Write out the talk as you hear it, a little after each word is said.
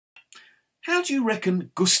How do you reckon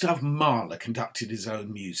Gustav Mahler conducted his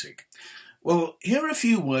own music? Well, here are a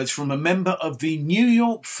few words from a member of the New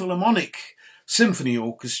York Philharmonic Symphony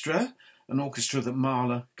Orchestra, an orchestra that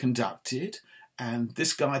Mahler conducted, and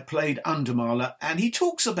this guy played under Mahler, and he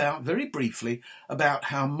talks about, very briefly, about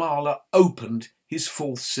how Mahler opened his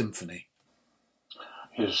Fourth Symphony.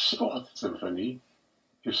 His Fourth Symphony,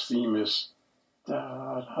 his theme is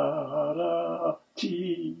da da da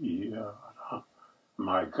ti da.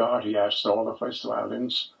 My God, he asked all the first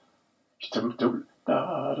violins to do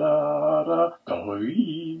da da da da.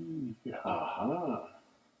 Aha.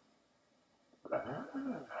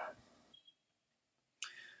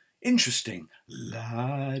 Interesting.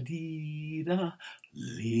 La dee da,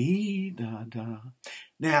 lee da da.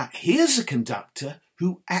 Now, here's a conductor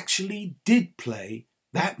who actually did play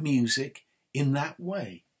that music in that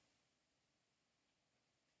way.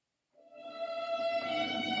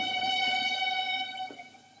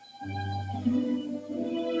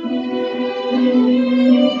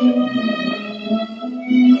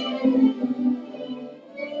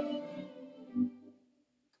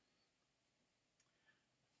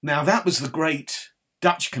 Now, that was the great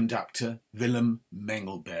Dutch conductor Willem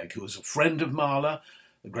Mengelberg, who was a friend of Mahler,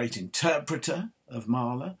 a great interpreter of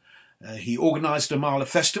Mahler. He organised a Mahler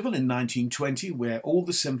festival in 1920 where all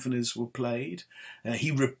the symphonies were played. He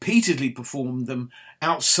repeatedly performed them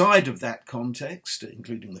outside of that context,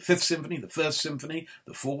 including the Fifth Symphony, the First Symphony,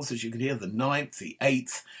 the Fourth, as you can hear, the Ninth, the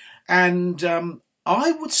Eighth. And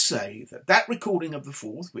I would say that that recording of the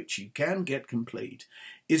Fourth, which you can get complete,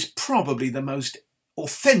 is probably the most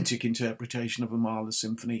authentic interpretation of a Mahler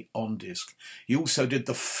symphony on disc. He also did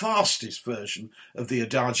the fastest version of the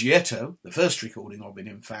Adagietto, the first recording of it,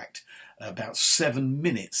 in fact, about 7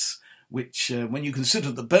 minutes, which, when you consider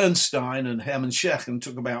that Bernstein and Hermann Scherchen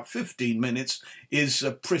took about 15 minutes, is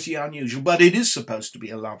pretty unusual. But it is supposed to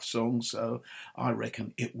be a love song, so I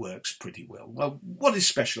reckon it works pretty well. Well, what is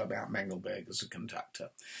special about Mengelberg as a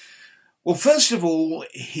conductor? Well, first of all,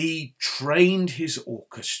 he trained his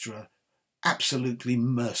orchestra absolutely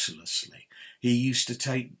mercilessly. He used to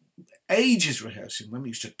take ages rehearsing them. He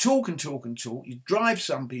used to talk and talk and talk. He'd drive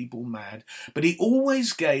some people mad, but he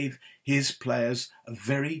always gave his players a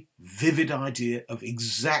very vivid idea of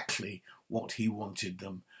exactly what he wanted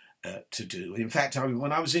them to do. In fact,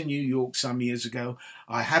 when I was in New York some years ago,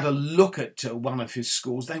 I had a look at one of his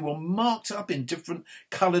scores. They were marked up in different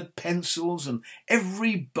coloured pencils, and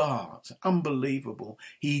every bar, unbelievable.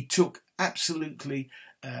 He took absolutely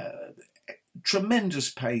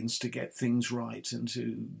tremendous pains to get things right and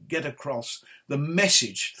to get across the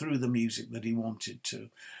message through the music that he wanted to.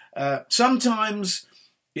 Sometimes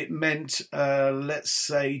it meant, let's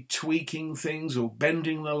say, tweaking things or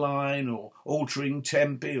bending the line or altering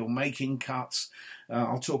tempi or making cuts.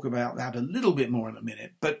 I'll talk about that a little bit more in a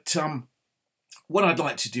minute. But what I'd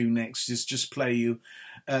like to do next is just play you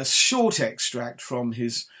a short extract from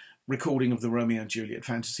his recording of the Romeo and Juliet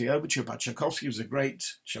Fantasy Overture by Tchaikovsky. He was a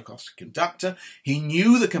great Tchaikovsky conductor. He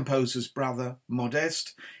knew the composer's brother,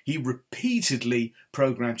 Modest. He repeatedly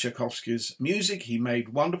programmed Tchaikovsky's music. He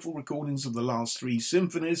made wonderful recordings of the last 3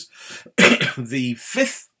 symphonies. The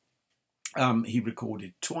fifth, he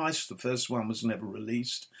recorded twice. The first one was never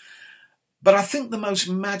released. But I think the most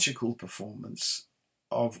magical performance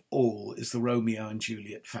of all is the Romeo and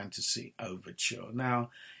Juliet Fantasy Overture. Now,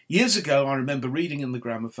 years ago, I remember reading in the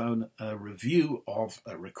Gramophone a review of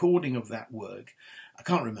a recording of that work. I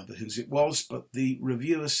can't remember whose it was, but the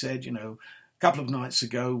reviewer said, you know, a couple of nights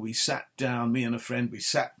ago, we sat down, me and a friend, we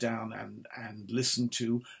sat down and listened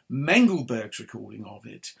to Mengelberg's recording of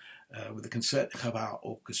it with the Concertgebouw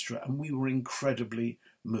Orchestra, and we were incredibly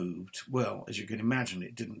moved. Well, as you can imagine,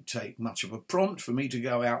 it didn't take much of a prompt for me to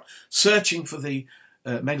go out searching for the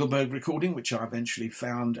Mengelberg recording, which I eventually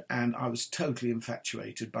found, and I was totally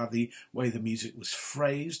infatuated by the way the music was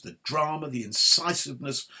phrased, the drama, the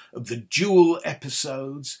incisiveness of the dual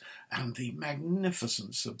episodes, and the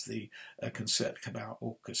magnificence of the Concertgebouw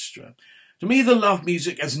Orchestra. To me, the love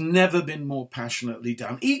music has never been more passionately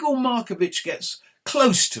done. Igor Markovich gets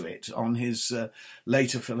close to it on his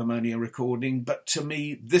later Philharmonia recording, but to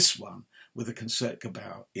me, this one with the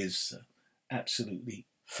Concertgebouw is absolutely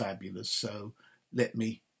fabulous. So let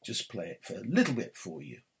me just play it for a little bit for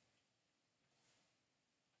you.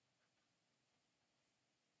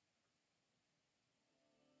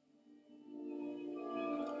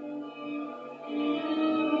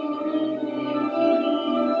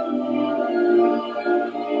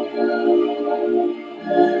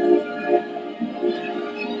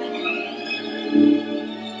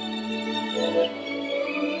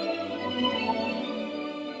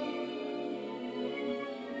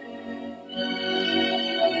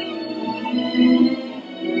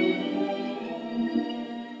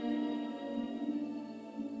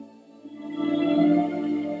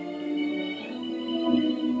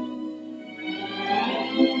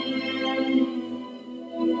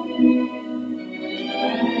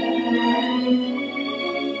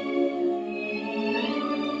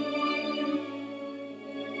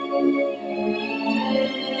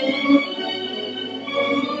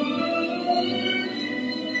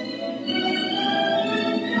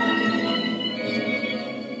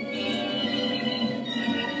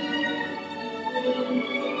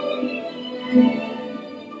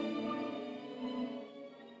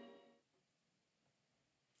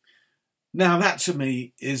 Now that to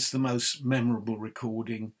me is the most memorable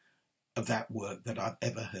recording of that work that I've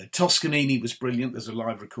ever heard. Toscanini was brilliant. There's a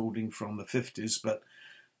live recording from the 50s, but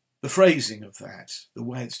the phrasing of that, the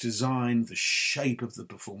way it's designed, the shape of the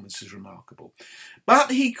performance is remarkable. But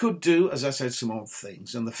he could do, as I said, some odd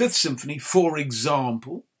things. And the Fifth Symphony, for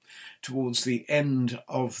example, towards the end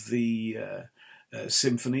of the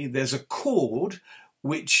symphony, there's a chord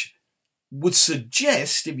which would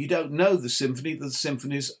suggest, if you don't know the symphony, that the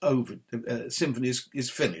symphony is over. Symphony is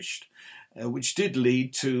finished, which did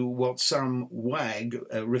lead to what some wag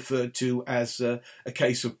referred to as a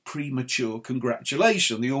case of premature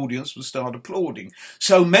congratulation. The audience would start applauding.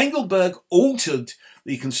 So Mengelberg altered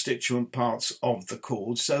the constituent parts of the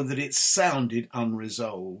chord so that it sounded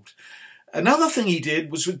unresolved. Another thing he did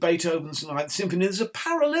was with Beethoven's Ninth Symphony. There's a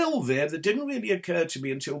parallel there that didn't really occur to me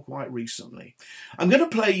until quite recently. I'm going to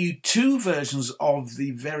play you two versions of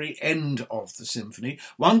the very end of the symphony.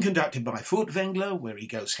 One conducted by Furtwängler, where he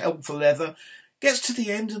goes hell for leather, gets to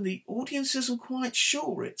the end and the audience isn't quite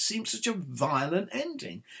sure. It seems such a violent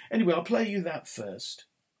ending. Anyway, I'll play you that first.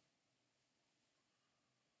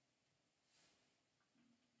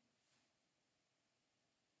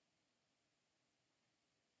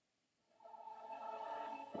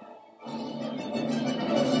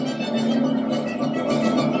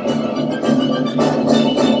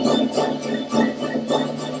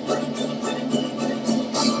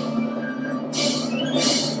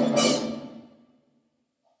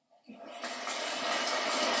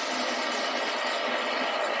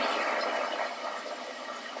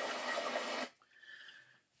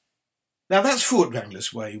 Now that's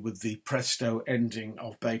Furtwängler's way with the presto ending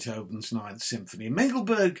of Beethoven's Ninth Symphony.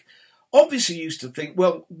 Mengelberg obviously used to think,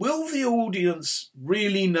 well, will the audience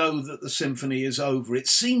really know that the symphony is over? It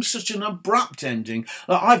seems such an abrupt ending.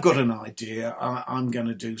 I've got an idea. I'm going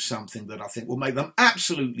to do something that I think will make them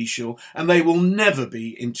absolutely sure, and they will never be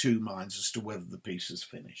in two minds as to whether the piece is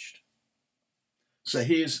finished. So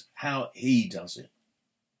here's how he does it.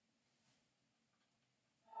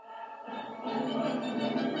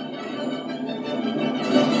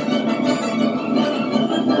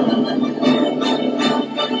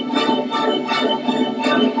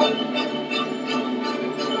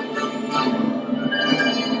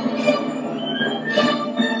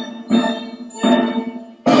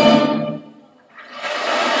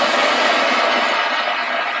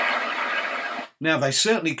 Now, they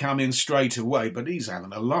certainly come in straight away, but he's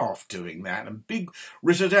having a laugh doing that. And big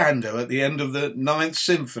ritardando at the end of the Ninth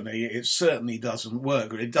Symphony, it certainly doesn't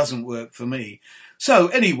work, or it doesn't work for me. So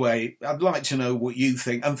anyway, I'd like to know what you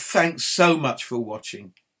think, and thanks so much for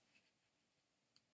watching.